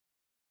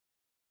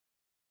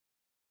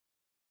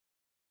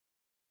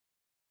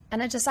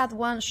And I just had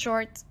one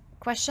short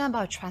question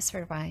about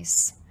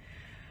TransferWise.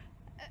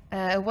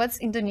 What's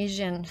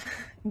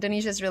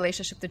Indonesia's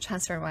relationship to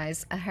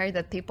TransferWise? I heard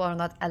that people are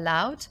not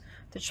allowed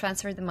to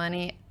transfer the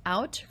money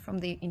out from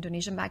the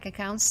Indonesian bank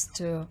accounts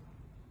to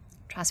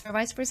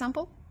TransferWise, for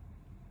example.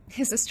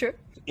 Is this true?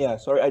 Yeah,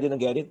 sorry, I didn't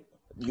get it.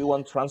 You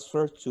want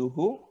transfer to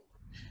who?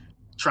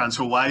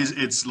 TransferWise,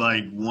 it's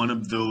like one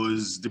of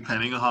those,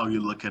 depending on how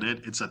you look at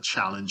it, it's a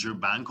challenger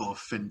bank or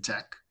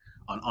fintech,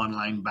 an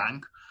online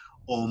bank,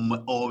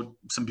 or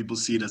some people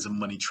see it as a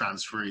money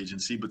transfer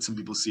agency, but some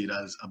people see it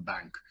as a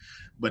bank.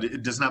 But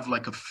it doesn't have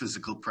like a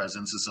physical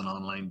presence, it's an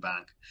online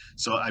bank.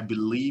 So I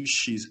believe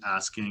she's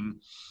asking,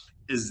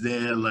 is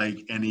there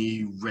like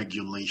any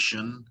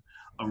regulation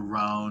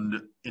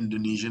around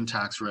Indonesian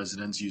tax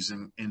residents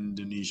using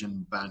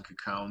Indonesian bank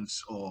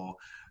accounts or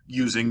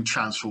using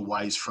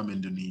TransferWise from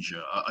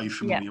Indonesia? Are you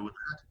familiar with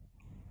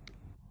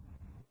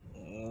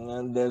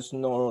that? There's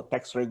no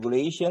tax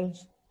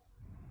regulations.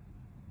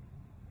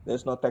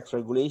 There's no tax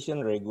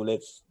regulation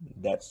regulates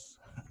that's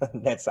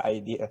that's the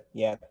idea.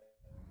 Yeah.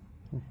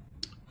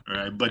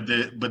 Right, but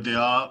they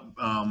are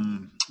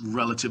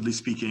relatively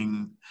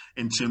speaking,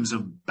 in terms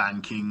of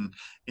banking,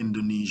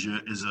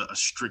 Indonesia is a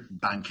strict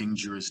banking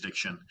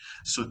jurisdiction.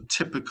 So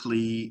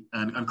typically,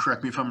 and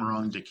correct me if I'm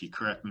wrong, Dickie,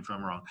 correct me if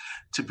I'm wrong.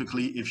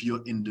 Typically, if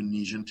you're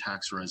Indonesian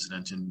tax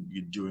resident and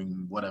you're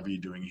doing whatever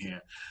you're doing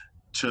here,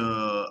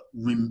 to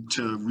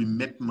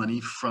remit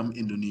money from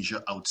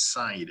Indonesia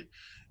outside,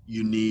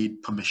 you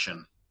need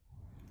permission.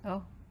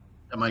 Oh.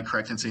 Am I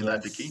correct in saying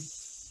that, Dickie?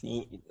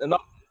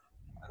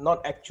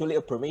 Not actually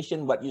a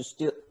permission, but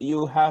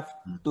you have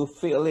to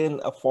fill in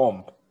a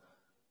form.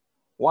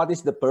 What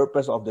is the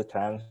purpose of the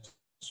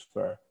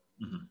transfer?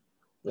 Mm-hmm.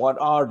 What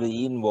are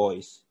the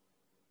invoice?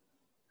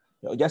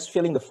 Just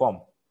filling the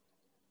form.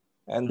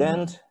 And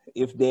then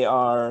if they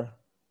are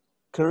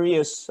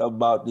curious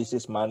about this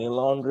is money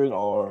laundering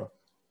or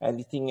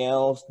anything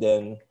else,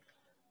 then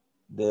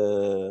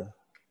the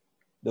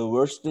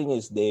worst thing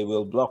is they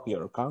will block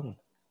your account.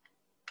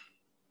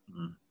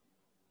 Mm-hmm.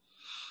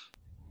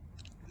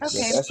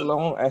 Okay. As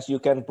long as you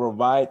can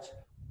provide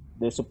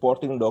the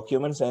supporting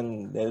documents,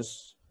 and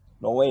there's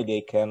no way they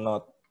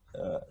cannot,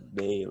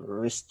 they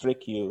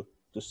restrict you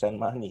to send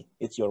money.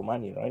 It's your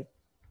money, right?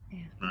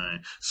 Yeah. Right.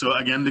 So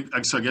again,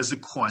 so I guess the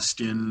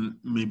question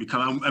may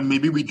become, and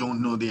maybe we don't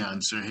know the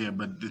answer here,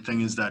 but the thing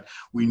is that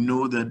we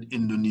know that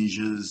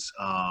Indonesia's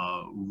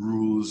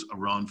rules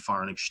around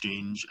foreign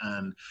exchange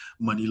and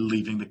money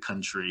leaving the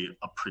country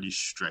are pretty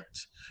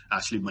strict.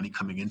 Actually, money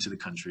coming into the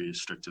country is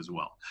strict as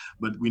well.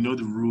 But we know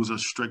the rules are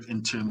strict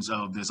in terms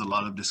of there's a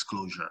lot of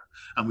disclosure.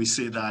 And we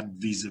say that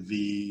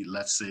vis-a-vis,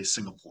 let's say,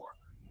 Singapore,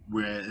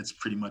 where it's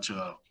pretty much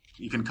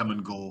you can come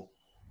and go.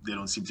 They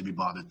don't seem to be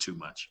bothered too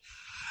much.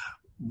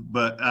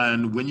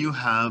 And when you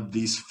have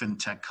these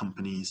fintech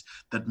companies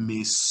that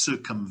may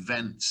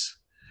circumvent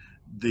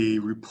the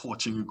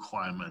reporting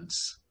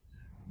requirements,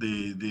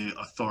 the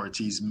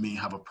authorities may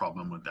have a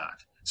problem with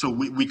that. So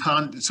we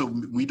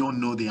don't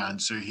know the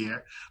answer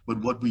here,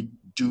 but what we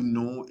do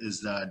know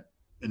is that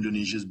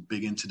Indonesia is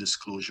big into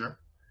disclosure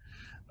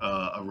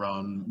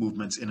around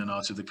movements in and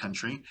out of the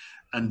country,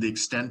 and the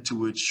extent to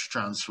which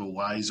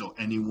TransferWise or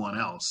anyone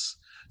else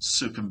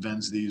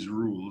circumvents these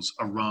rules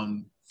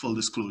around full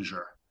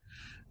disclosure,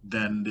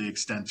 then the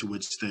extent to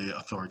which the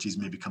authorities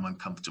may become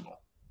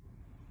uncomfortable.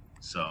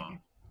 So,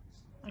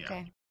 yeah.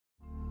 Okay.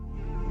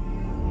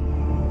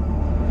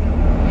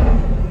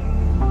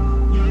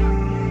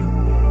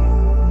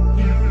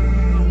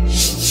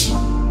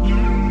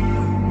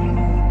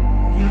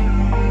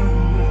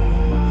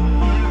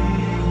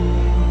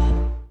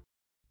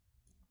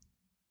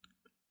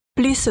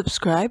 Please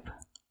subscribe,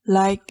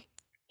 like,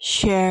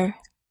 share,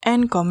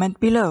 and comment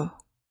below.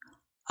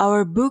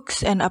 Our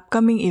books and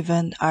upcoming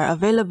event are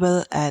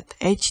available at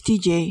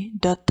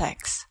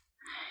htj.tax.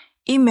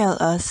 Email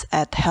us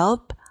at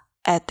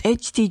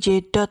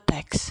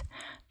help@htj.tax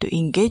to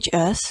engage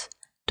us,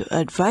 to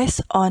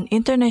advise on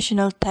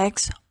international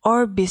tax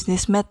or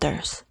business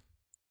matters.